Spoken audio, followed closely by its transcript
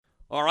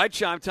All right,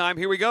 Scheim time.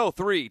 Here we go.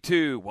 3,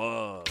 2,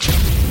 1.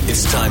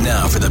 It's time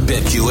now for the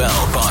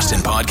BetQL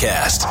Boston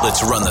Podcast.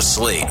 Let's run the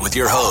slate with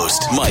your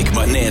host, Mike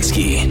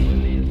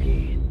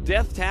Mutnansky.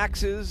 Death,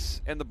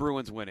 taxes, and the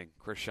Bruins winning,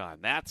 Chris Scheim.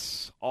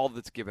 That's all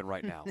that's given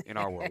right now in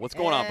our world. What's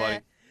going on,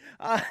 buddy?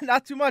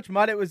 Not too much,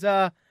 Mutt. It was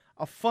a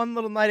fun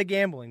little night of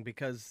gambling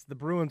because the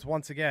Bruins,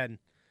 once again,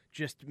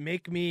 just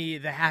make me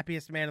the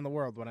happiest man in the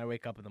world when I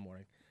wake up in the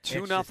morning.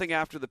 2-0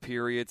 after the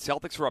period.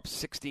 Celtics were up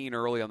 16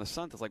 early on the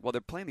Suns. It's like, well, they're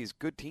playing these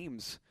good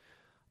teams.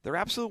 They're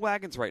absolute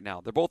wagons right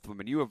now. They're both of them,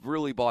 and you have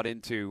really bought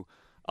into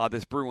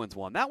this Bruins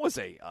one. That was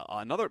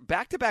another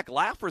back-to-back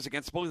laughers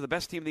against supposedly the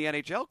best team in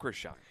the NHL, Chris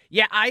Scheim.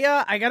 Yeah,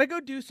 I got to go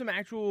do some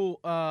actual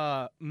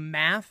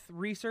math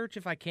research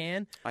if I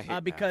can. I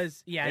hate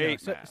because math. Yeah, I know.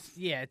 So,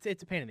 yeah,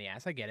 it's a pain in the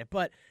ass. I get it,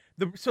 but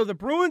the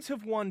Bruins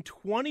have won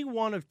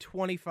 21 of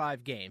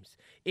 25 games.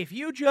 If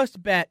you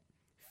just bet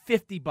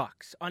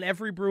 $50 on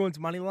every Bruins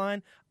money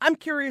line, I'm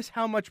curious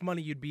how much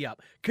money you'd be up,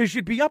 because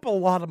you'd be up a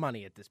lot of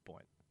money at this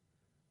point.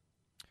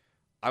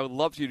 I would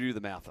love you to do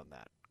the math on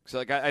that. So,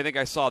 I think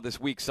I saw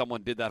this week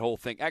someone did that whole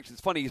thing. Actually,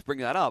 it's funny he's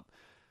bringing that up.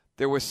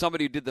 There was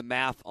somebody who did the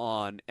math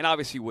on, and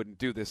obviously you wouldn't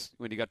do this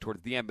when you got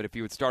towards the end, but if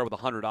you would start with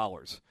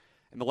 $100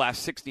 in the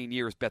last 16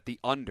 years, bet the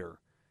under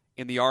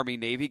in the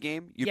Army-Navy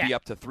game, you'd be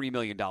up to $3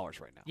 million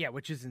right now. Yeah,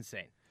 which is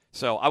insane.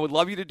 So I would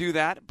love you to do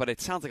that, but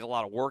it sounds like a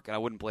lot of work, and I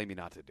wouldn't blame you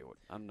not to do it.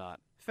 I'm not.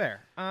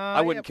 Fair.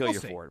 I wouldn't kill we'll you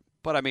see. for it.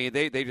 But, I mean,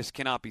 they just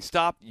cannot be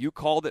stopped. You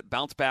called it,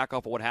 bounce back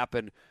off of what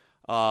happened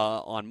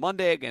on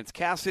Monday against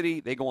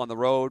Cassidy. They go on the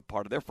road,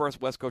 part of their first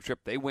West Coast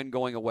trip. They win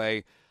going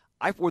away.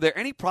 Were there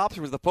any props,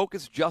 or was the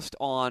focus just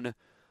on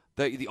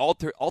the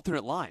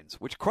alternate lines,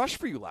 which crushed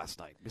for you last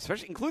night,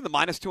 especially including the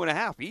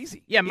 -2.5?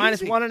 Easy. Yeah,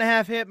 Easy.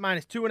 -1.5 hit,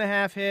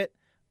 -2.5 hit.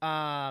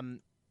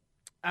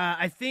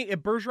 I think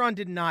Bergeron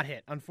did not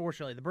hit,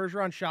 unfortunately. The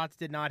Bergeron shots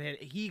did not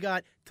hit. He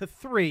got to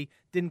 3,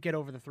 didn't get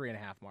over the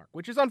 3.5 mark,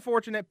 which is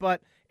unfortunate,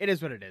 but it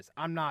is what it is.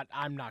 I'm not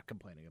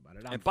complaining about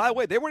it. And by the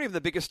way, they weren't even the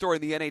biggest story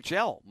in the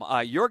NHL.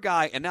 Your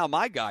guy, and now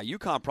my guy,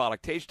 UConn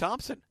product, Tage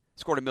Thompson,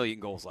 scored 1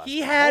 million goals last night.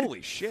 He had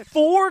Holy shit.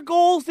 4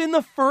 goals in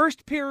the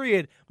first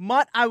period.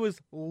 Mutt, I was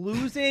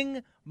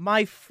losing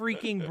my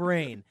freaking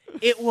brain.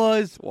 It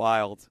was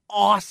wild.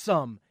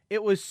 Awesome.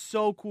 It was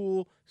so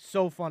cool,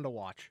 so fun to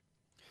watch.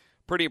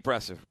 Pretty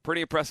impressive. Pretty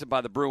impressive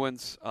by the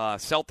Bruins.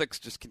 Celtics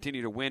just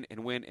continue to win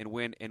and win and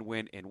win and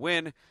win and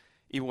win.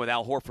 Even with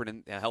Al Horford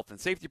and health and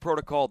safety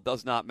protocol,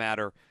 does not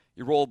matter.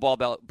 You roll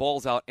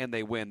balls out and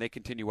they win. They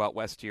continue out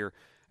west here,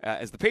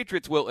 as the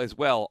Patriots will as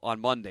well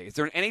on Monday. Is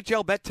there an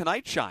NHL bet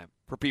tonight, Scheim,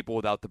 for people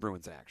without the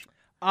Bruins action?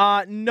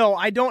 No,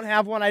 I don't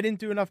have one. I didn't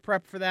do enough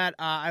prep for that.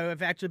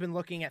 I've actually been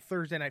looking at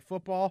Thursday Night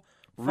Football.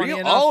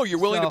 Really? Oh, you're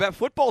willing to bet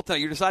football tonight.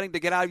 You're deciding to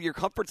get out of your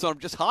comfort zone of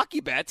just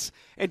hockey bets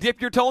and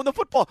dip your toe in the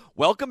football.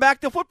 Welcome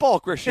back to football,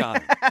 Christian.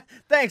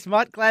 Thanks,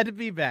 Mutt. Glad to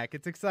be back.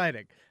 It's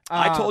exciting.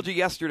 I told you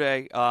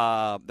yesterday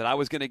that I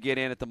was going to get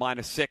in at the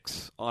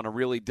 -6 on a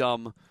really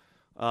dumb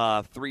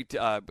more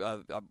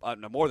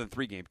than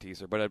 3-game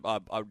teaser, but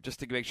just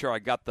to make sure I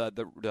got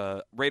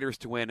the Raiders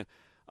to win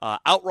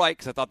outright,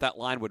 because I thought that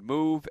line would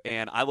move,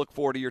 and I look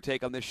forward to your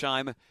take on this,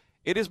 Scheim.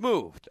 It has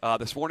moved.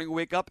 This morning we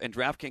wake up, and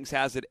DraftKings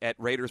has it at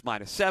Raiders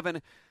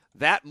 -7.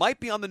 That might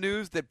be on the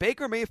news that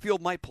Baker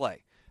Mayfield might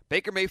play.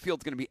 Baker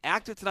Mayfield's going to be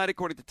active tonight,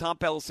 according to Tom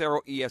Pelissero,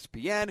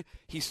 ESPN.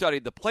 He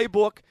studied the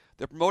playbook.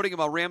 They're promoting him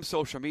on Rams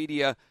social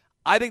media.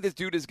 I think this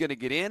dude is going to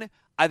get in.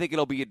 I think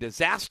it'll be a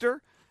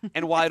disaster.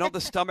 And while I don't have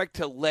the stomach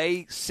to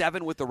lay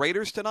 7 with the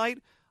Raiders tonight,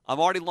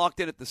 I'm already locked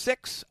in at the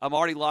 6. I'm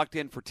already locked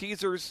in for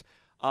teasers.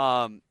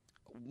 Boy,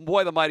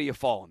 the mighty have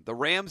fallen. The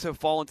Rams have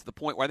fallen to the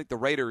point where I think the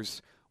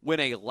Raiders win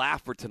a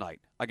laugher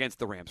tonight against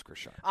the Rams, Chris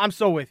Scheim. I'm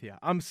so with you.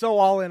 I'm so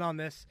all in on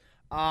this.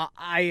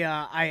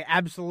 I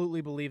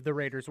absolutely believe the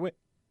Raiders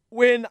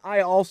win.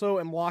 I also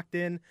am locked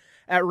in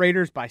at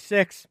Raiders by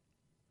 6.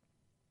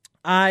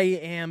 I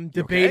am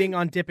debating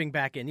on dipping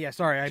back in. Yeah,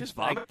 sorry. Just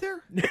vomit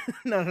there?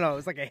 No.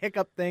 It's like a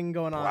hiccup thing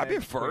going on. I'd be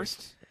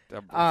first.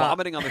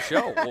 Vomiting on the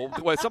show.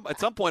 Well, at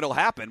some point it'll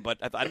happen, but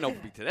I don't know if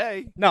it'll be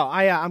today. No,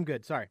 I'm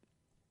good. Sorry.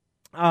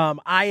 I'm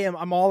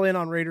all in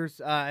on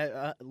Raiders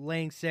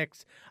laying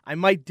 6. I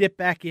might dip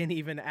back in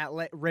even at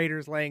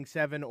Raiders laying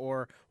 7,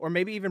 or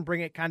maybe even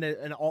bring it kind of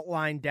an alt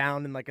line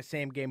down in like a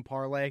same game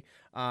parlay.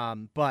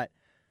 But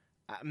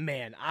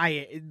man,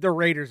 the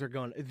Raiders are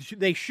going.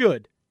 They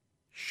should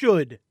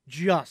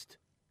just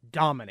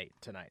dominate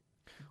tonight.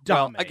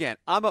 Dominate.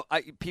 Well,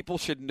 again, people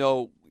should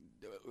know.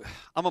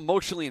 I'm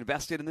emotionally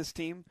invested in this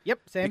team.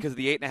 Yep, same. Because of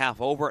the 8.5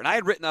 over, and I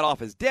had written that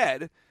off as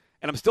dead.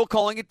 And I'm still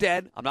calling it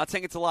dead. I'm not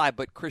saying it's alive,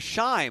 but Chris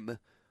Scheim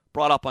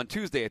brought up on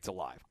Tuesday it's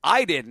alive.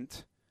 I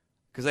didn't,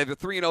 because I have a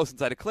 3-0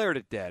 since I declared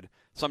it dead.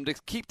 So I'm going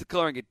to keep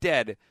declaring it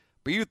dead.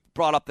 But you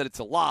brought up that it's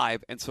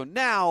alive. And so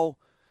now,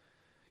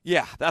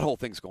 yeah, that whole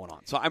thing's going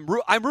on. So I'm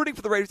rooting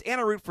for the Raiders,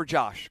 and I root for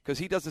Josh, because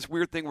he does this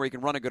weird thing where he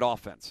can run a good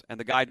offense. And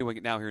the guy doing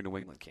it now here in New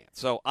England can't.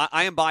 So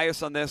I am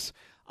biased on this.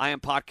 I am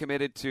pot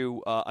committed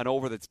to an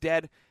over that's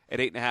dead at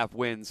 8.5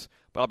 wins.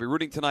 But I'll be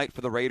rooting tonight for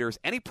the Raiders.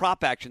 Any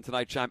prop action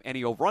tonight, Scheim?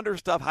 Any over-under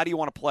stuff? How do you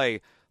want to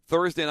play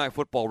Thursday Night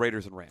Football,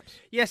 Raiders and Rams.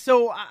 Yeah,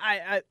 so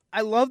I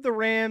love the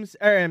Rams.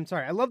 I'm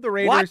sorry, I love the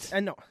Raiders.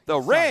 What? No, The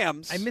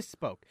Rams? I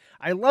misspoke.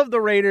 I love the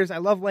Raiders. I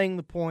love laying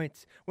the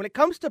points. When it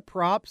comes to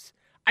props,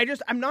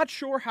 I'm not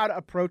sure how to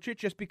approach it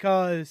just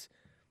because,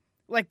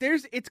 like,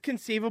 it's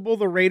conceivable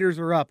the Raiders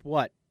are up,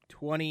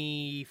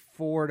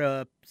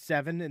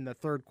 24-7 in the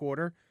third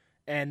quarter,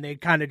 and they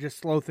kind of just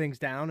slow things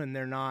down and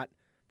they're not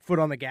foot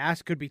on the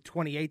gas. Could be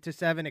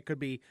 28-7. It could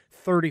be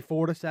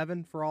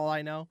 34-7 for all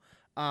I know.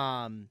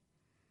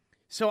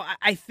 So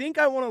I think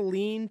I want to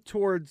lean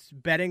towards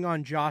betting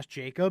on Josh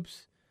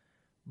Jacobs,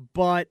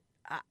 but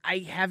I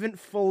haven't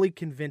fully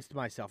convinced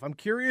myself. I'm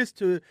curious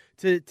to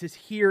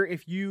hear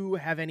if you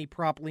have any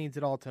prop leans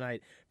at all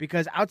tonight,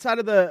 because outside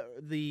of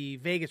the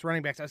Vegas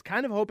running backs, I was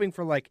kind of hoping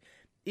for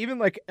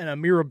even an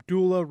Amir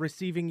Abdullah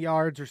receiving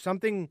yards or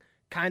something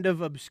kind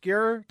of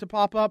obscure to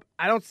pop up.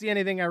 I don't see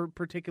anything I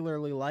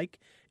particularly like.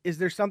 Is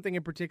there something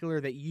in particular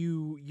that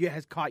you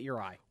has caught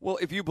your eye? Well,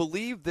 if you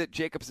believe that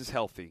Jacobs is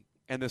healthy,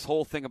 and this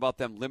whole thing about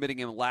them limiting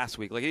him last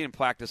week, like he didn't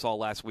practice all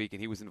last week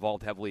and he was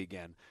involved heavily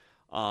again.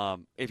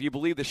 If you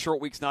believe the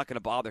short week's not going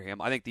to bother him,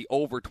 I think the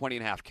over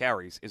 20.5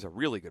 carries is a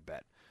really good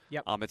bet.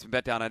 Yep. It's been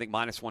bet down, I think,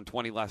 minus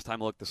 120 last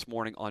time I looked this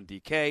morning on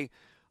DK.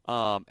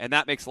 And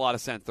that makes a lot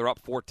of sense. They're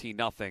up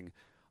 14-0,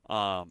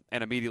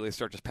 and immediately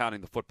start just pounding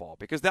the football.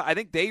 Because I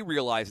think they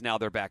realize now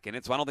they're back in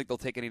it, so I don't think they'll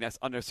take any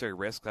unnecessary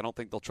risks. I don't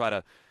think they'll try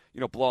to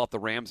blow out the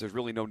Rams. There's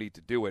really no need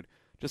to do it.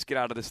 Just get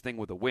out of this thing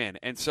with a win.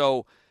 And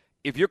so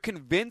if you're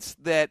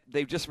convinced that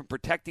they've just been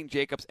protecting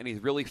Jacobs and he's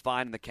really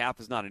fine and the calf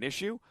is not an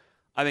issue,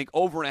 I think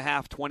over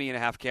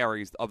 20.5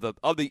 carries of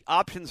the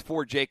options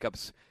for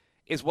Jacobs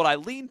is what I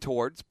lean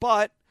towards.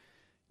 But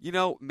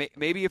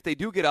maybe if they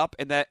do get up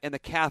and the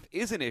calf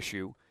is an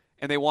issue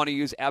and they want to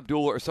use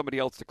Abdullah or somebody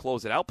else to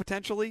close it out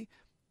potentially,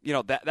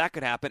 that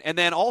could happen. And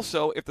then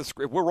also if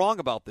we're wrong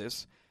about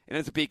this and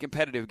it's a big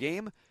competitive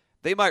game,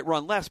 they might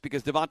run less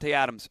because Devontae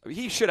Adams,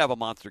 he should have a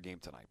monster game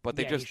tonight. But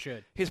they he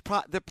should.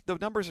 The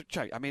numbers are,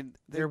 I mean,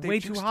 they're way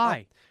too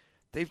high.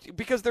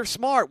 Because they're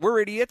smart.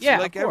 We're idiots.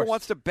 Yeah, everyone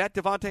wants to bet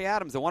Devontae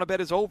Adams. They want to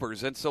bet his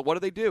overs. And so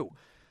what do?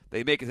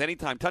 They make his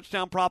anytime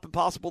touchdown prop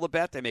impossible to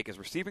bet. They make his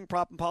receiving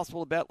prop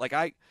impossible to bet.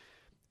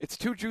 It's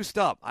too juiced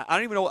up. I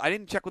don't even know. I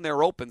didn't check when they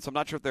were open, so I'm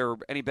not sure if they're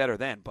any better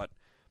then. But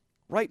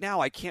right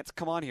now, I can't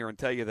come on here and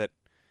tell you that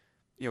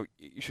you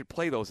should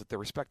play those at their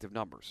respective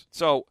numbers.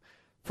 So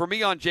for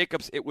me on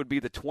Jacobs, it would be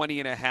the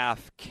 20.5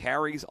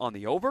 carries on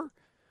the over,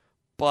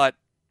 but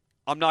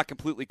I'm not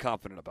completely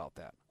confident about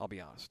that. I'll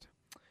be honest.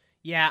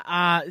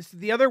 Yeah,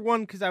 the other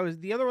one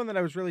that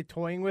I was really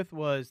toying with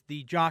was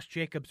the Josh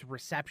Jacobs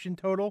reception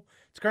total.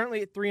 It's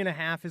currently at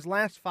 3.5. His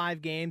last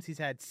 5 games, he's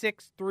had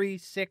 6, 3,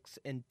 6,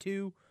 and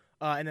 2,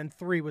 and then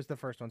 3 was the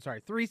first one. Sorry,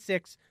 3,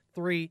 6,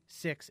 3,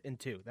 6, and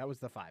 2. That was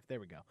the 5.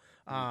 There we go.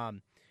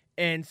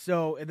 And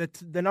so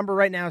the number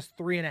right now is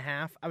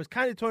 3.5. I was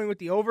kind of toying with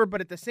the over,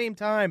 but at the same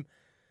time,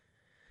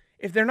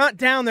 if they're not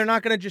down, they're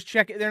not going to just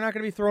check it. They're not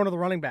going to be thrown to the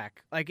running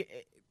back.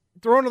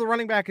 Throwing to the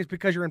running back is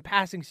because you're in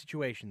passing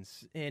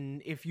situations.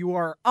 And if you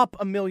are up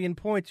 1 million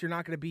points, you're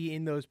not going to be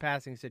in those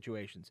passing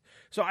situations.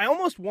 So I'm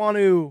almost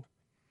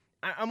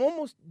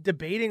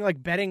debating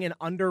betting an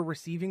under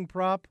receiving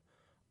prop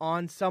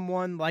on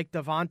someone like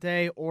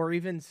Devontae or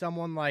even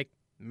someone like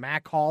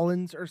Mac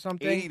Hollins or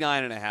something.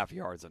 89.5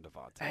 yards on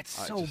Devontae. That's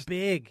so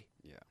big.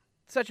 Yeah.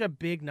 Such a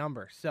big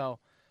number. So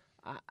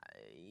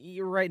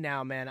you're right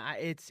now, man.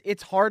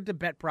 It's hard to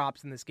bet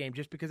props in this game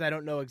just because I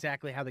don't know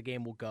exactly how the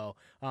game will go.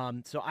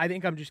 So I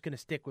think I'm just going to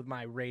stick with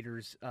my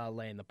Raiders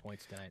laying the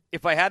points tonight.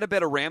 If I had to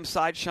bet a Rams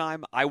side,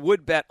 Scheim, I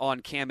would bet on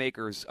Cam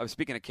Akers.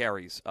 Speaking of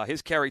carries,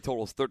 his carry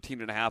total is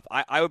 13.5.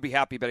 I would be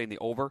happy betting the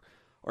over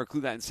or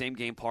include that in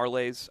same-game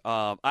parlays.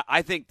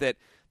 I think that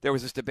there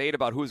was this debate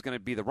about who's going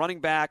to be the running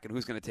back and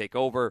who's going to take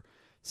over.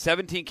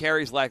 17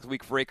 carries last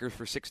week for Akers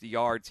for 60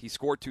 yards. He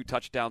scored 2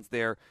 touchdowns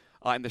there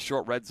in the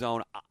short red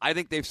zone. I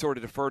think they've sort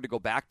of deferred to go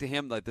back to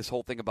him. This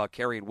whole thing about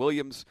Carey and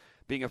Williams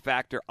being a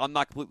factor, I'm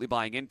not completely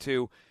buying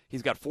into.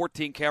 He's got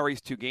 14 carries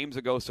 2 games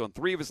ago, so in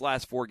 3 of his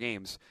last 4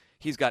 games,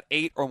 he's got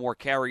 8 or more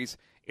carries.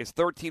 It's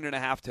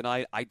 13.5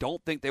 tonight. I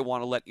don't think they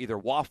want to let either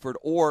Wofford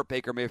or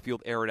Baker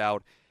Mayfield air it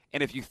out.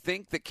 And if you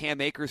think that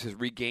Cam Akers has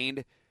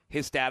regained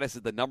his status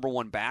as the number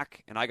 1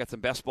 back, and I got some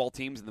best ball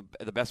teams in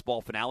the best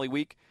ball finale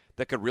week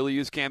that could really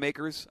use Cam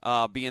Akers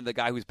being the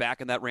guy who's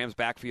back in that Rams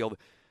backfield,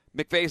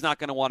 McVay's not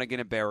going to want to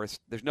get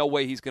embarrassed. There's no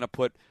way he's going to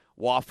put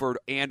Wofford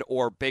and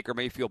or Baker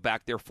Mayfield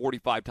back there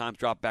 45 times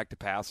drop back to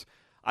pass.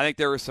 I think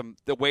there are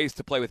the ways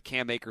to play with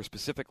Cam Akers,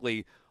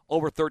 specifically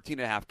over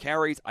 13.5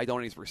 carries. I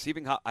don't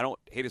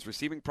hate his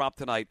receiving prop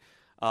tonight.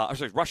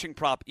 Rushing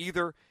prop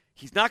either.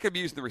 He's not going to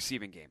be used in the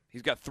receiving game.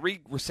 He's got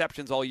 3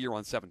 receptions all year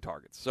on 7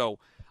 targets. So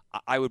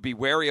I would be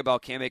wary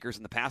about Cam Akers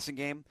in the passing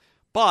game.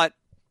 But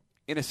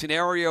in a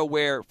scenario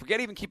where, forget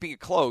even keeping it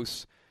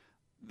close,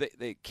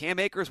 Cam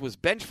Akers was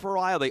benched for a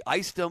while. They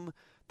iced him.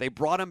 They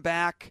brought him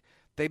back.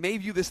 They may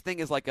view this thing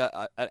as like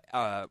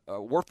a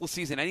worthless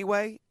season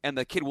anyway. And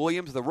the kid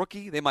Williams, the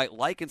rookie, they might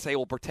like and say,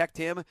 we'll protect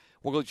him.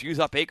 We'll just use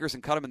up Akers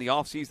and cut him in the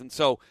offseason.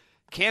 So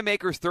Cam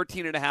Akers,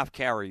 13.5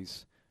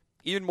 carries,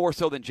 even more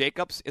so than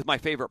Jacobs, is my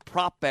favorite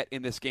prop bet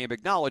in this game,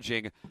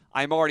 acknowledging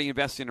I'm already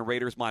investing in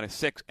Raiders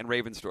 -6 and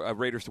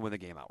Raiders to win the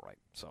game outright.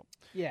 So,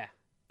 Yeah.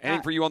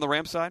 anything for you on the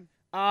Rams side?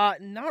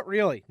 Not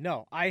really.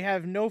 No, I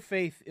have no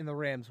faith in the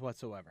Rams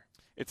whatsoever.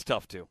 It's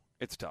tough, too.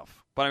 It's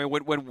tough. But, I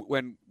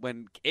mean,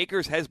 when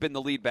Akers has been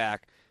the lead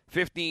back,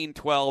 15,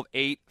 12,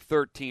 8,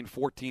 13,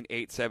 14,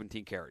 8,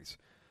 17 carries.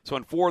 So,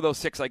 in 4 of those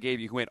 6 I gave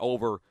you, he went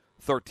over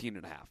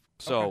 13.5.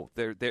 So,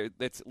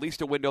 it's at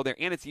least a window there,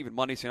 and it's even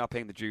money, so you're not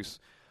paying the juice.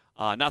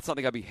 Not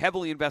something I'd be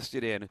heavily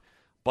invested in,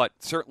 but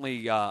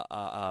certainly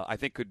I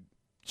think could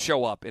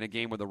show up in a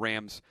game where the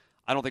Rams,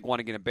 I don't think, want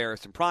to get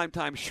embarrassed in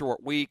primetime,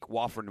 short week,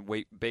 Wofford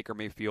and Baker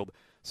Mayfield.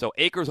 So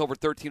Akers over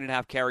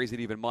 13.5 carries at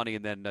even money,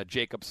 and then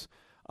Jacobs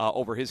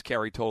over his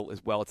carry total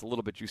as well. It's a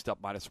little bit juiced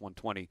up,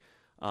 -120.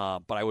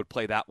 But I would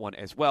play that one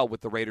as well,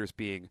 with the Raiders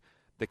being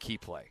the key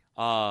play.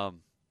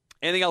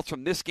 Anything else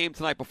from this game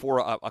tonight before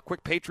a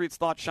quick Patriots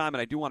thought, Scheim? And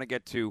I do want to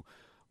get to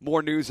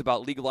more news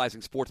about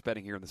legalizing sports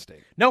betting here in the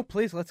state. No,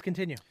 please, let's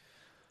continue.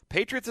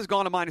 Patriots has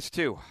gone to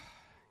 -2.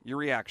 Your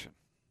reaction?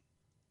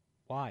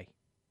 Why?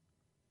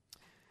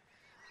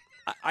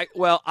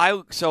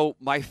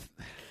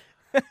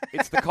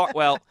 It's the car.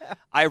 Well,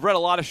 I've read a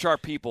lot of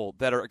sharp people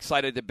that are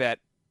excited to bet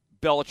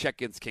Belichick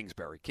against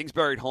Kingsbury.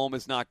 Kingsbury at home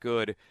is not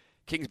good.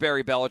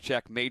 Kingsbury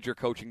Belichick, major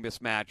coaching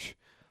mismatch.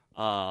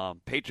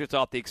 Patriots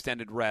off the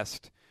extended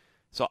rest.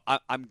 So I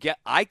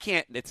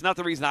can't. It's not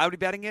the reason I would be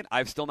betting it.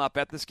 I've still not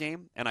bet this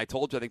game, and I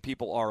told you I think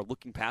people are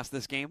looking past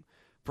this game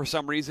for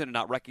some reason and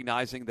not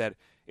recognizing that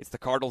it's the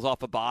Cardinals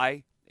off a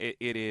bye.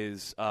 It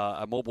is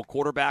a mobile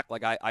quarterback.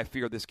 Like I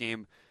fear this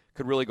game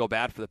could really go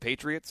bad for the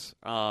Patriots,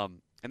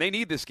 and they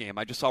need this game.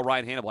 I just saw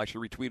Ryan Hannibal. I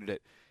actually retweeted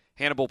it.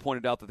 Hannibal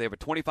pointed out that they have a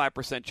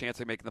 25% chance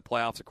of making the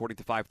playoffs, according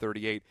to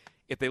 538.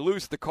 If they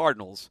lose to the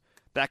Cardinals,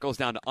 that goes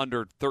down to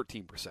under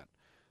 13%.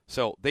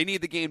 So they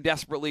need the game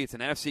desperately. It's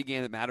an NFC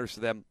game that matters to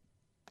them.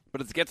 But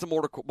it's against a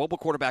mobile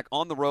quarterback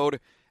on the road,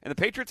 and the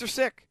Patriots are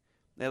sick.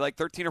 They had like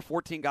 13 or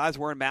 14 guys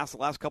wearing masks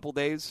the last couple of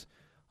days.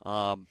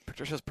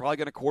 Patricia's probably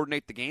going to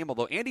coordinate the game,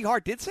 although Andy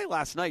Hart did say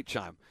last night,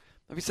 Scheim,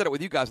 let me said it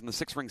with you guys on the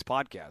Six Rings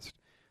podcast,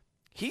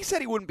 he said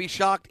he wouldn't be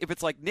shocked if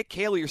it's like Nick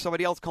Caley or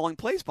somebody else calling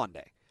plays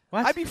Monday.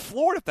 What? I'd be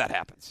floored if that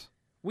happens.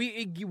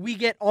 We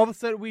get all of a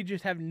sudden, we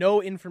just have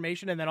no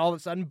information, and then all of a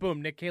sudden,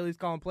 boom, Nick Caley's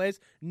calling plays.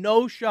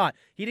 No shot.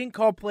 He didn't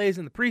call plays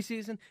in the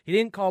preseason. He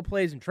didn't call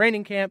plays in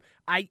training camp.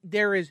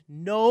 There is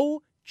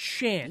no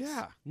chance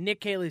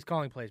Nick Caley's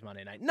calling plays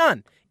Monday night.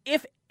 None.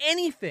 If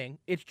anything,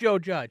 it's Joe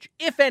Judge.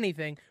 If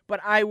anything, but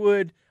I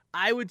would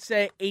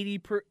say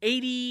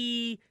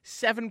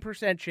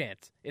 87%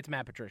 chance it's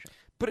Matt Patricia.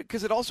 But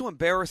because it also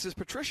embarrasses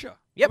Patricia.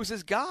 Yep. Who's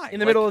his guy. In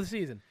the middle of the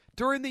season.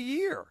 During the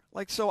year.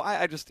 So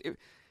I just...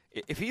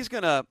 If he's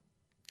going to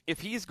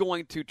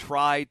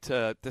try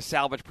to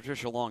salvage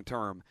Patricia long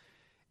term,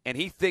 and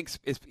he thinks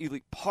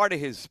part of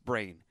his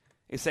brain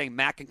is saying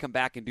Matt can come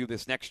back and do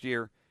this next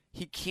year,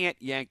 he can't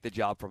yank the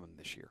job from him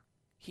this year.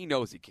 He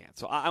knows he can't.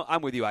 So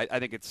I'm with you. I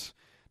think it's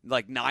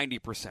like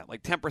 90%,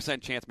 like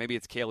 10% chance maybe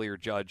it's Caley or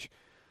Judge,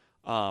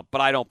 but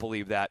I don't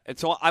believe that. And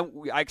so I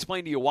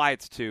explained to you why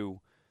it's 2.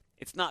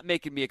 It's not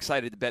making me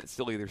excited to bet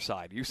still either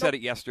side. You said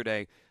it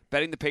yesterday.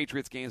 Betting the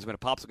Patriots games has been a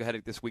popsicle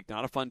headache this week.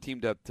 Not a fun team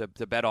to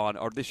bet on,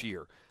 or this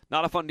year.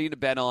 Not a fun team to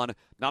bet on.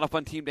 Not a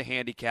fun team to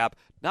handicap.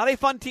 Not a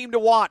fun team to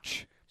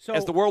watch. So,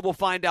 as the world will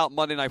find out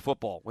Monday Night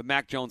Football with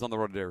Mac Jones on the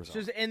road to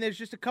Arizona. And there's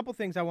just a couple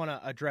things I want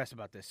to address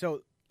about this.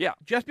 So yeah,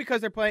 just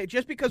because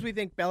we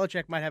think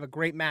Belichick might have a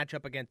great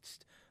matchup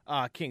against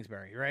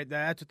Kingsbury, right?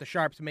 That's what the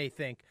Sharps may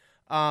think.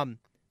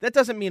 That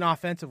doesn't mean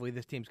offensively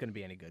this team's going to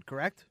be any good,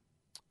 correct?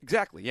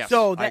 Exactly. Yes.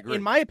 So that,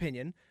 in my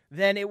opinion,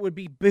 then it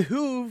would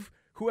behoove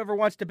whoever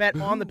wants to bet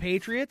on the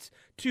Patriots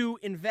to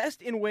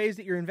invest in ways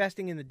that you're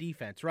investing in the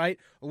defense, right?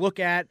 Look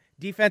at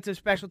defensive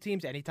special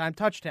teams, anytime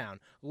touchdown.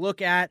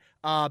 Look at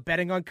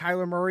betting on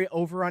Kyler Murray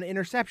over on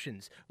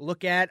interceptions.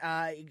 Look at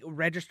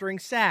registering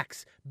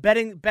sacks.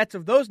 Bets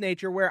of those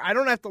nature where I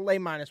don't have to lay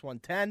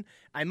 -110.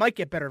 I might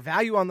get better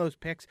value on those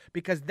picks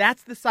because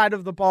that's the side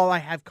of the ball I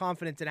have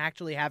confidence in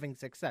actually having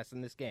success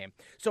in this game.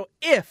 So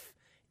if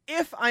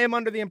I am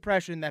under the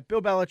impression that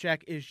Bill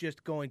Belichick is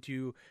just going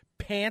to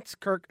pants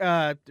Kirk,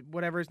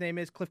 whatever his name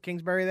is, Cliff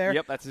Kingsbury there.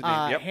 Yep, that's his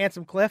name. Yep.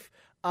 Handsome Cliff.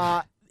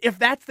 If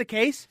that's the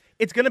case,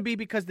 it's going to be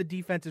because the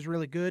defense is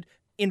really good.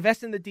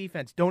 Invest in the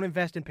defense. Don't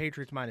invest in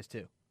Patriots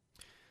 -2.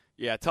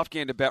 Yeah, tough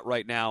game to bet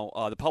right now.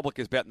 The public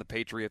is betting the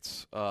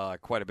Patriots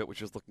quite a bit,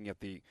 which is looking at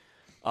the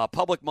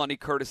public money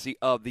courtesy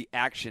of the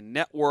Action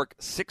Network.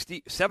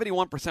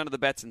 71% of the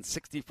bets and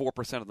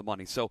 64% of the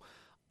money. So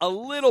a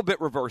little bit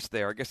reversed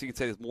there. I guess you could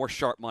say there's more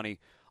sharp money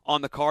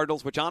on the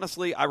Cardinals, which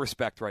honestly I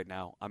respect right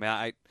now. I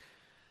mean,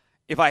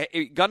 if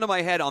gun to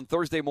my head on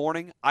Thursday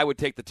morning, I would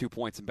take the 2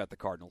 points and bet the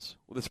Cardinals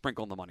with a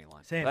sprinkle on the money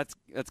line. Same. That's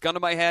gun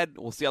to my head.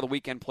 We'll see how the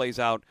weekend plays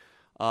out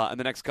in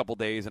the next couple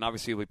days, and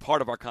obviously it'll be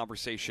part of our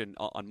conversation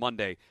on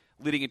Monday,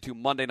 leading into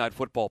Monday Night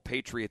Football,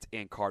 Patriots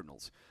and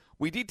Cardinals.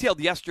 We detailed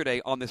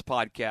yesterday on this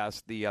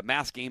podcast the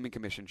Mass Gaming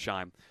Commission,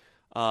 Scheim,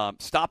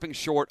 stopping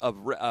short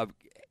of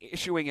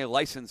issuing a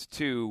license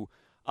to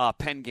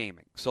Penn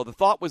Gaming. So the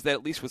thought was that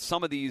at least with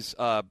some of these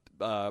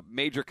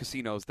major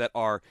casinos that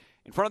are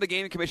in front of the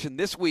Gaming Commission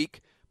this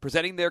week,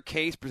 presenting their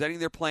case, presenting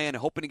their plan, and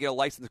hoping to get a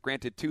license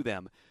granted to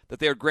them, that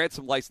they would grant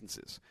some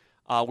licenses.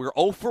 We're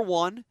 0 for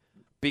 1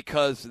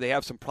 because they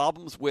have some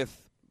problems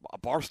with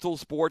Barstool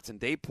Sports and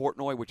Dave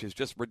Portnoy, which is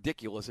just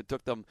ridiculous. It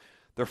took them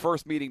their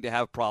first meeting to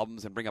have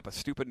problems and bring up a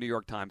stupid New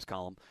York Times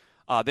column.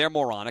 They're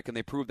moronic, and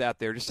they proved that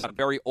they're just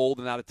very old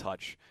and out of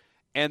touch.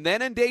 And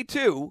then in day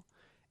 2,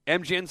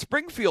 MGM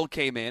Springfield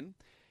came in,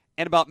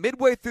 and about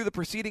midway through the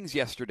proceedings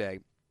yesterday,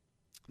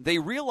 they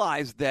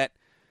realized that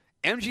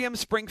MGM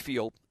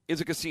Springfield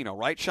is a casino,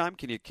 right, Scheim?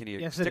 Can you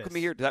yes, stick with me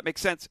here? Does that make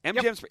sense?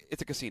 Yep.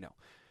 It's a casino.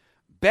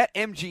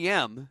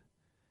 BetMGM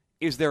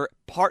is their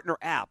partner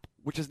app,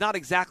 which is not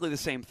exactly the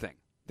same thing.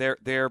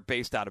 They're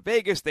based out of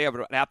Vegas. They have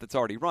an app that's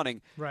already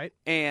running. Right.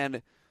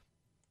 And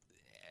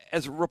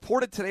as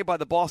reported today by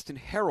the Boston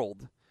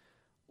Herald,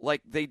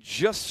 like they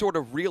just sort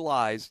of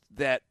realized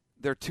that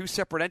they're two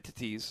separate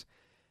entities,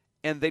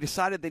 and they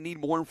decided they need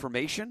more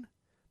information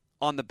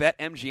on the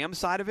BetMGM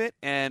side of it.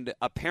 And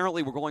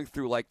apparently we're going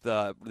through like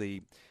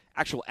the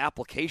actual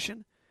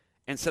application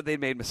and said they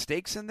made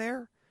mistakes in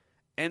there.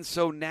 And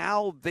so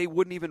now they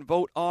wouldn't even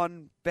vote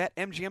on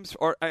BetMGM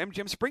or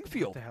MGM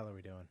Springfield. What the hell are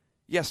we doing?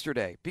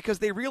 Yesterday, because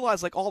they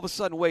realized, like, all of a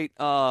sudden, wait,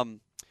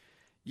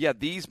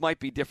 these might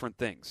be different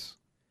things.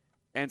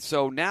 And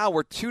so now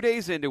we're 2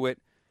 days into it.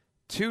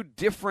 2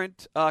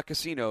 different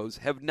casinos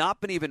have not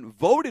been even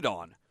voted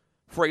on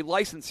for a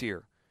license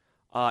here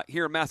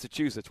in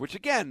Massachusetts, which,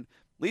 again,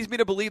 leads me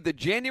to believe that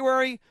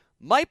January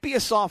might be a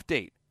soft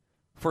date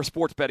for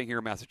sports betting here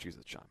in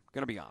Massachusetts, John.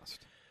 Going to be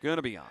honest.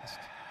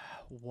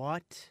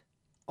 What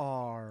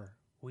are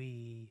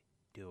we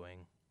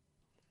doing?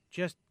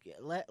 Just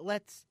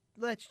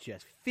let's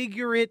just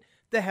figure it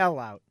the hell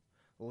out.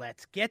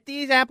 Let's get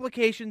these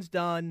applications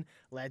done.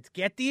 Let's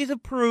get these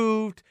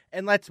approved,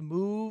 and let's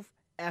move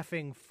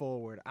effing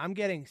forward. I'm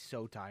getting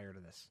so tired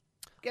of this.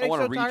 I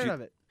want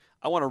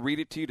to read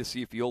it to you to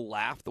see if you'll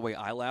laugh the way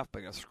I laugh, but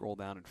I got to scroll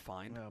down and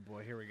find. Oh,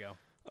 boy, here we go.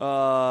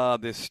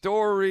 This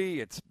story,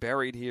 it's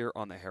buried here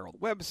on the Herald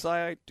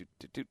website.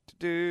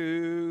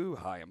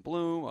 Hi, I'm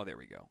Bloom. Oh, there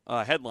we go.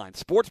 Headline,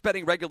 sports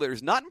betting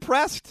regulators not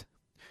impressed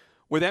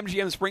with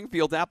MGM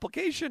Springfield's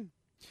application.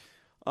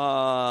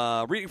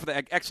 Reading for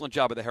the excellent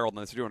job of the Herald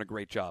on this. They're doing a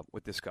great job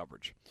with this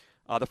coverage.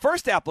 The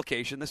first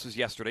application, this was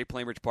yesterday,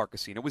 Plainridge Park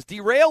Casino, was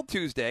derailed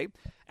Tuesday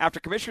after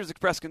commissioners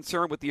expressed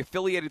concern with the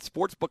affiliated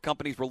sportsbook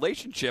company's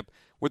relationship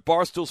with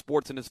Barstool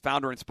Sports and its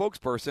founder and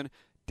spokesperson,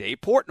 Dave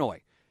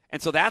Portnoy.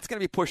 And so that's going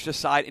to be pushed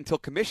aside until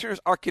commissioners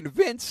are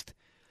convinced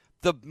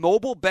the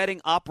mobile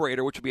betting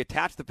operator, which will be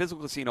attached to the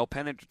physical casino,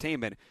 Penn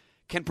Entertainment,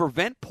 can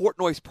prevent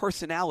Portnoy's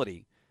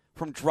personality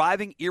from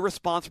driving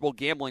irresponsible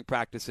gambling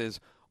practices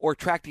or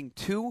attracting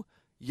too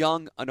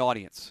young an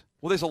audience.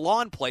 Well, there's a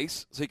law in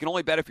place, so you can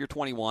only bet if you're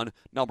 21,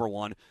 number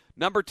one.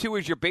 Number two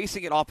is you're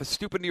basing it off a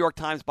stupid New York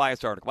Times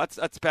biased article.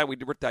 That's bad. We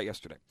ripped that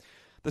yesterday.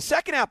 The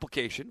second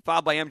application,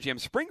 filed by MGM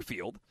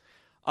Springfield,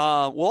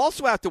 will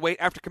also have to wait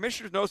after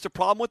commissioners noticed a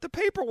problem with the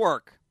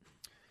paperwork.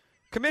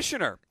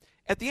 Commissioner,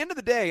 at the end of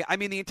the day,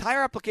 the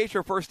entire application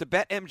refers to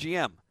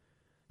BetMGM.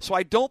 So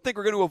I don't think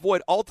we're going to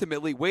avoid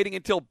ultimately waiting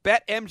until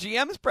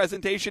BetMGM's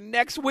presentation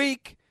next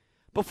week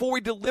before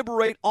we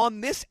deliberate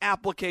on this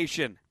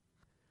application.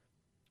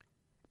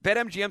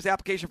 BetMGM's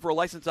application for a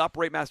license to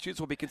operate Massachusetts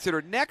will be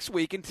considered next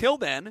week. Until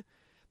then,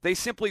 they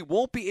simply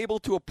won't be able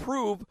to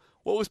approve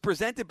what was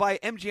presented by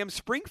MGM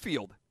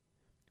Springfield,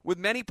 with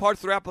many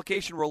parts of their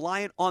application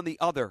reliant on the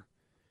other.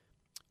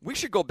 We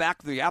should go back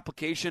to the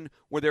application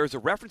where there is a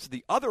reference to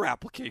the other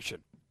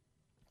application.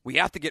 We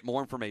have to get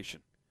more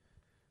information.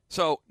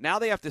 So now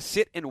they have to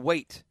sit and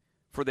wait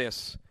for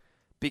this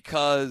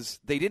because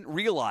they didn't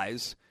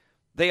realize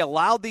they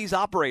allowed these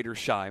operators,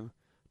 Scheim,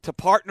 to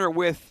partner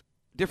with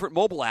different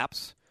mobile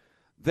apps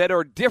that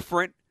are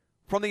different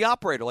from the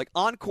operator. Like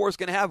Encore is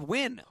going to have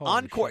Win.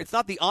 Encore, it's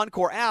not the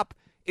Encore app,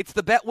 it's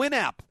the BetWin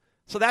app.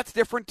 So that's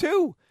different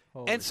too.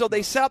 And so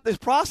they set up this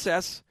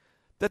process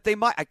that they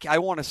might, I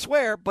want to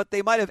swear, but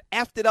they might have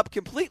effed it up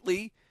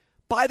completely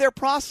by their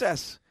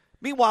process.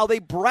 Meanwhile, they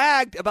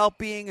bragged about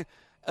being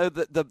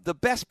the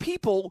best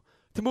people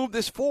to move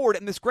this forward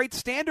and this great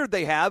standard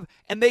they have,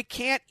 and they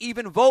can't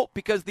even vote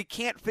because they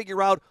can't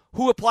figure out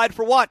who applied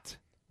for what.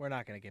 We're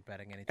not going to get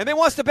betting anything. And they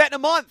want us to bet in a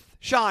month,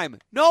 Scheim.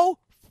 No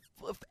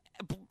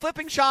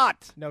flipping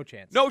shot. No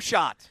chance. No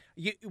shot.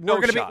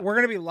 We're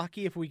gonna be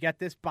lucky if we get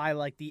this by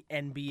like the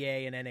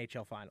NBA and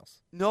NHL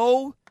finals.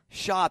 No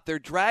shot. They're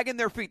dragging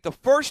their feet. The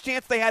first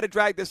chance they had to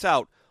drag this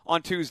out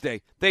on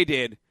Tuesday, they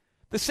did.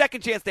 The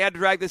second chance they had to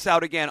drag this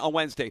out again on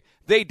Wednesday,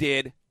 they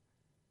did.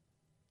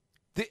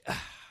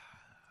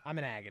 I'm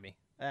in agony.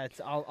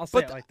 I'll say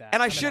it like that.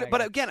 And I should,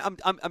 but again,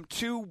 I'm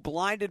too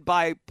blinded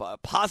by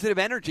positive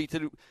energy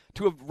to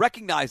have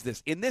recognized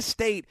this. In this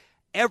state,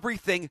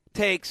 everything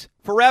takes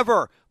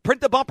forever.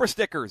 Print the bumper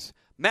stickers.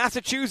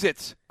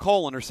 Massachusetts, :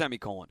 or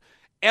semicolon.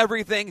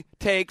 Everything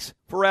takes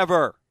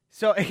forever.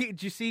 So,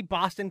 did you see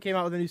Boston came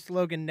out with a new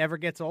slogan, never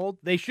gets old?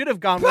 They should have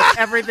gone with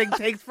everything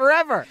takes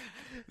forever.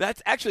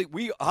 That's actually,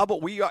 how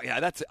about we are, yeah,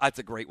 that's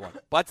a great one.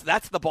 But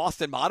that's the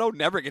Boston motto,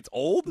 never gets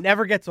old?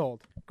 Never gets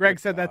old. Greg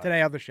said that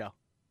today on the show.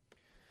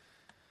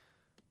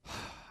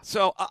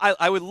 So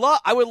I would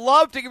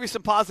love to give you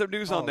some positive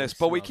news on this,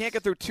 but we smokes. can't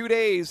get through 2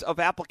 days of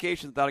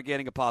applications without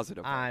getting a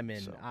positive.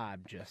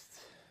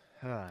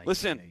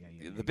 Listen,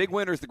 the big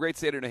winner is the great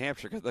state of New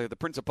Hampshire because the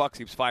Prince of Pucks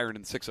keeps firing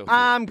in 602.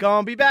 I'm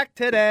going to be back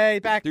today,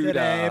 back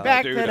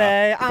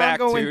today. I'm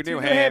going to New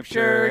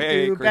Hampshire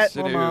to bet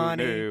more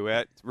money.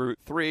 At Route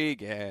 3,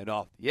 get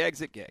off the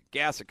exit, get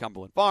gas at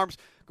Cumberland Farms,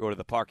 go to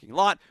the parking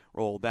lot,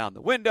 roll down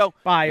the window,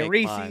 buy a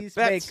Reese's,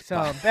 make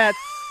some bets,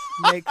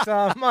 make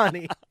some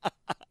money.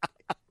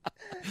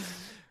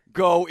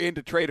 Go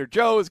into Trader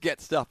Joe's, get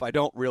stuff I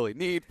don't really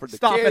need for the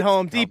Stop kids. at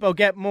Home Depot,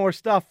 get more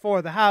stuff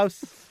for the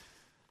house.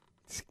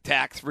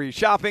 Tax-free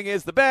shopping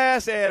is the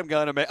best, and I'm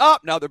going to make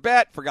another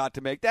bet. Forgot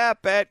to make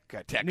that bet.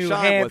 Text New Scheim,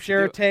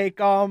 Hampshire,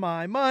 take all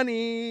my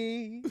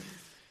money.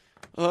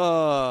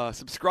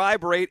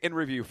 Subscribe, rate, and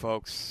review,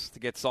 folks, to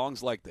get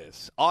songs like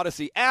this.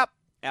 Odyssey app,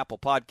 Apple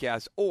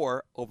Podcasts,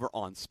 or over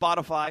on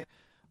Spotify.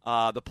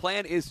 The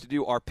plan is to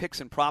do our picks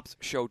and props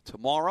show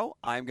tomorrow.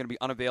 I'm going to be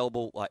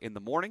unavailable in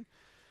the morning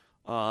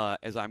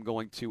as I'm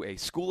going to a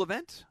school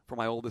event for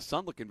my oldest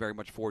son. Looking very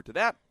much forward to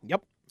that.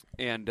 Yep.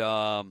 And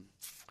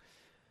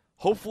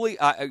hopefully,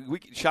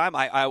 Scheim,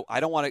 I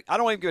don't want to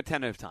even give a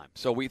tentative time.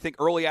 So we think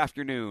early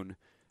afternoon.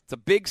 It's a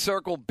big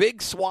circle,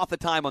 big swath of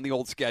time on the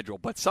old schedule,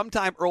 but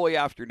sometime early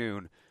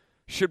afternoon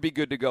should be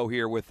good to go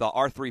here with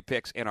our 3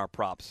 picks and our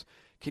props.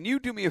 Can you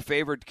do me a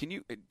favor? Can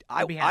you?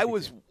 I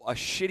was a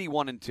shitty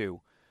 1-2,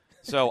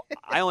 so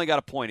I only got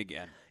a point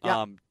again.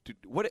 Yeah.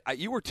 What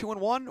you were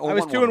 2-1 or I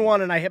was 1-1?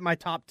 2-1 and I hit my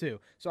top 2,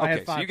 so I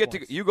had 5 so you get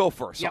points. to you go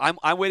first. Yep. So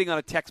I'm waiting on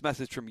a text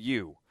message from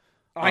you.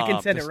 I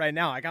can send it right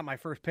now. I got my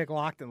first pick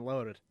locked and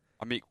loaded.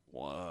 I mean,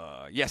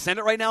 yeah, send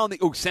it right now.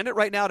 Send it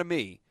right now to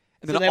me.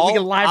 And So that we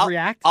can live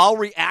react? I'll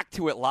react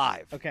to it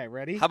live. Okay,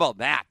 ready? How about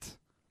that?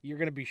 You're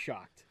going to be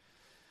shocked.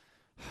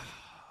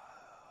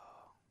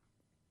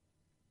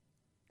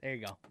 There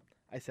you go.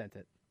 I sent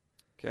it.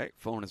 Okay,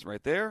 phone is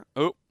right there.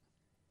 Oh.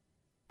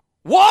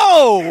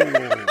 Whoa!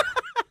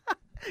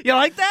 You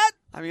like that?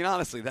 I mean,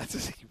 honestly, you bet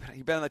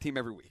on that team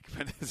every week.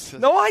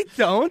 No, I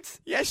don't.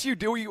 Yes, you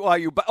do.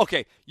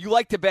 Okay, you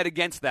like to bet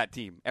against that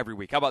team every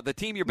week. How about the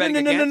team you're betting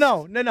against?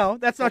 No.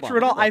 That's not true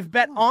at all. I've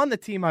bet on the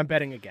team I'm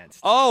betting against.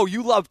 Oh,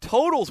 you love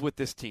totals with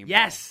this team.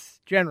 Yes,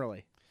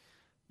 generally.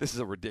 This is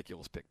a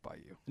ridiculous pick by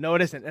you. No,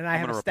 it isn't. And I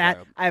have a stat.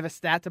 I have a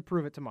stat to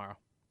prove it tomorrow.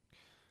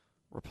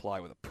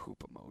 Reply with a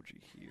poop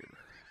emoji here.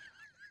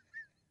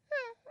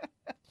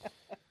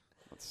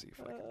 Let's see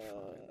if I can find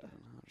it.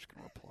 I'm just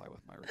going to reply with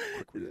my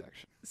quick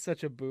reaction.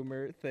 Such a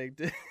boomer thing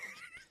to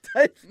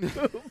type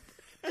poop.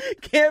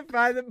 Can't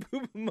find the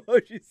poop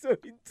emoji, so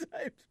he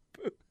types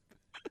poop.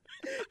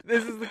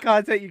 This is the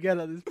content you get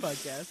on this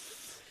podcast.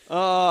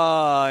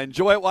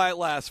 Enjoy it while it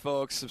lasts,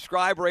 folks.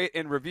 Subscribe, rate,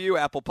 and review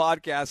Apple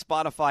Podcasts,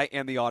 Spotify,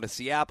 and the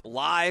Odyssey app.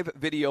 Live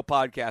video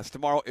podcast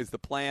tomorrow is the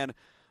plan.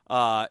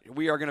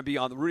 We are going to be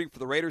on the rooting for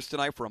the Raiders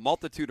tonight for a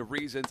multitude of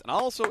reasons, and I'll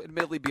also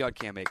admittedly be on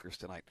Cam Akers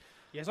tonight.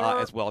 Yes, sir.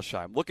 As well,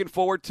 Scheim. Looking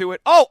forward to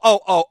it.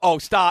 Oh,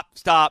 stop,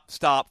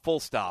 full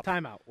stop.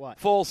 Timeout, what?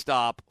 Full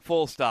stop.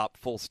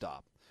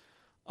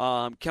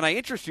 Can I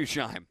interest you,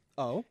 Scheim?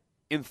 Oh?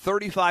 In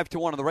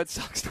 35-1 on the Red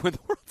Sox to win the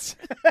World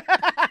Series.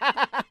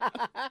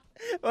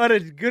 What a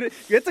good!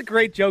 It's a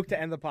great joke to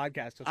end the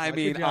podcast with. I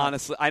mean,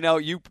 honestly, I know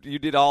you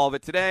did all of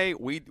it today.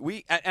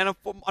 And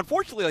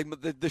unfortunately,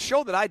 like the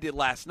show that I did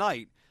last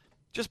night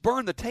just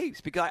burned the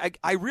tapes because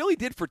I really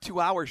did for 2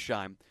 hours,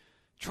 Scheim.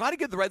 Try to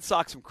give the Red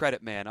Sox some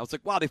credit, man. I was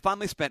like, wow, they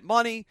finally spent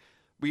money.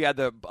 We had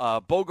the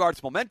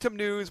Bogarts momentum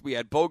news. We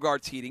had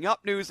Bogarts heating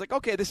up news. Like,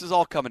 okay, this is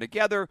all coming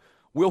together.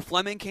 Will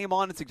Fleming came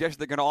on and suggested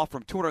they're going to offer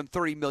him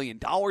 $230 million.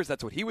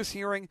 That's what he was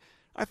hearing.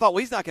 I thought,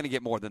 well, he's not going to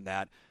get more than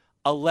that.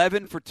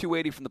 11 for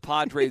 $280 from the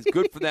Padres.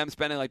 Good for them,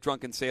 spending like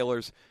drunken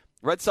sailors.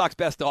 Red Sox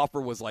best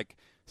offer was like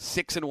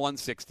 6 and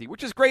 $160,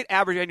 which is great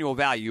average annual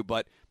value,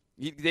 but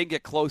they didn't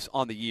get close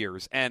on the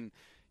years. And,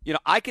 you know,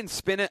 I can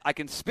spin it. I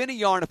can spin a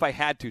yarn if I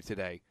had to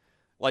today.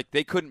 Like,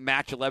 they couldn't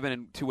match 11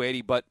 and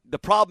 280, but the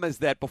problem is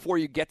that before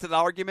you get to the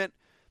argument,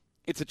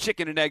 it's a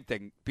chicken and egg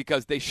thing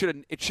because it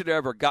should have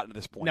ever gotten to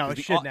this point. No,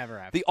 it should never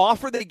have. The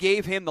offer they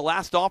gave him, the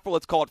last offer,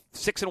 let's call it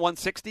 6 and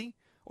 160,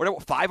 or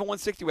whatever, 5 and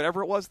 160,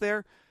 whatever it was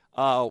there, 6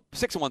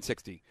 and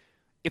 160.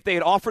 If they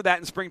had offered that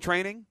in spring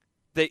training,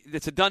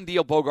 it's a done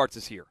deal. Bogarts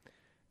is here.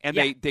 And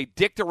they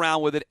dicked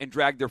around with it and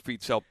dragged their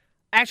feet. So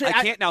actually,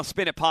 I can't now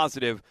spin it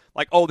positive,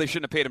 like, oh, they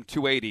shouldn't have paid him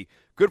 $280.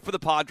 Good for the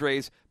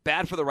Padres,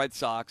 bad for the Red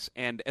Sox.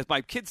 And as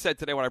my kid said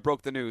today when I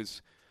broke the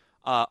news,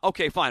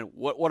 okay, fine.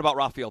 What about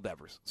Rafael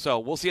Devers? So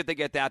we'll see if they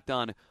get that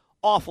done.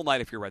 awful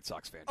night if you're a Red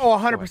Sox fan. Oh,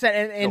 100%.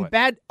 And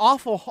bad,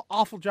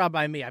 awful job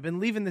by me. I've been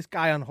leaving this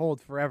guy on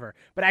hold forever.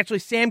 But actually,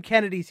 Sam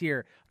Kennedy's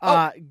here.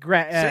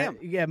 Sam.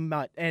 Yeah,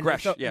 Mutt. And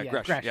Gresh. So,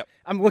 Gresh. Yep.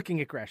 I'm looking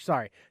at Gresh.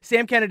 Sorry.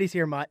 Sam Kennedy's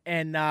here, Mutt.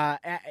 And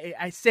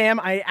Sam,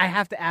 I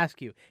have to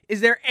ask you,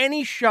 is there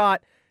any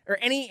shot or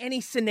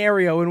any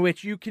scenario in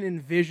which you can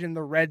envision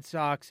the Red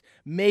Sox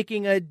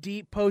making a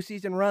deep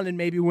postseason run and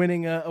maybe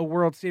winning a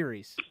World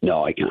Series?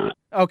 No, I can't.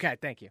 Okay,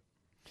 thank you.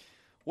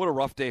 What a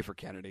rough day for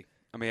Kennedy.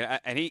 I mean,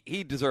 and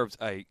he deserves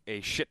a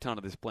shit ton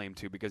of this blame,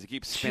 too, because he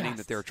keeps spinning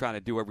that they're trying to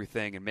do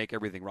everything and make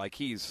everything right.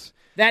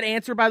 That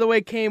answer, by the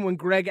way, came when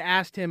Greg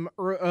asked him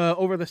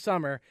over the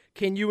summer,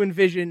 can you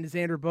envision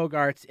Xander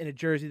Bogaerts in a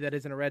jersey that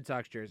isn't a Red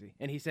Sox jersey?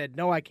 And he said,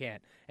 no, I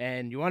can't.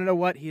 And you want to know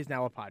what? He is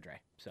now a Padre.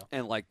 So.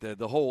 And like the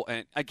whole –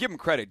 and I give him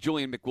credit.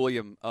 Julian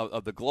McWilliam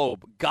of the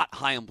Globe got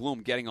Chaim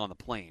Bloom getting on the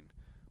plane,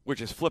 which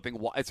is flipping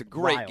 – it's a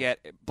great get.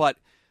 But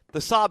 – the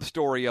sob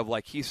story of,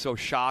 like, he's so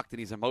shocked and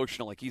he's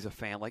emotional, like he's a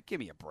fan. Like, give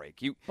me a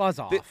break. Buzz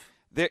off.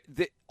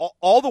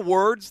 All the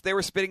words they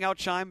were spitting out,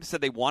 Scheim, said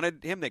they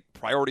wanted him, they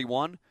priority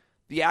one.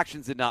 The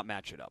actions did not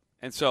match it up.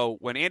 And so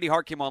when Andy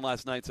Hart came on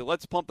last night and said,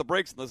 let's pump the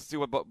brakes and let's see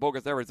what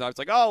Bogaerts ever is, I was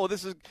like, oh,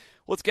 well,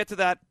 let's get to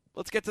that.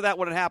 Let's get to that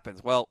when it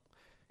happens. Well,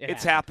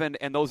 it's happened,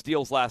 and those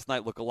deals last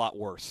night look a lot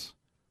worse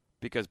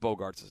because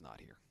Bogaerts is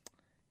not here.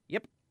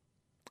 Yep.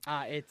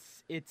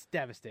 It's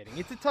devastating.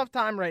 It's a tough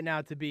time right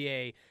now to be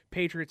a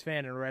Patriots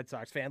fan and a Red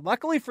Sox fan.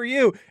 Luckily for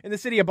you, in the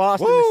city of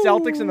Boston, the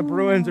Celtics and the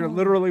Bruins are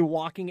literally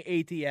walking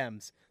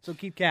ATMs. So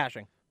keep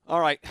cashing. All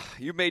right.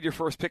 You made your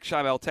first pick,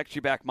 Scheim. I'll text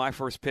you back my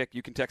first pick.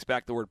 You can text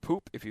back the word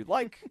poop if you'd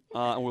like.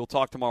 And we'll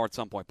talk tomorrow at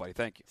some point, buddy.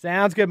 Thank you.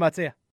 Sounds good, Mattia.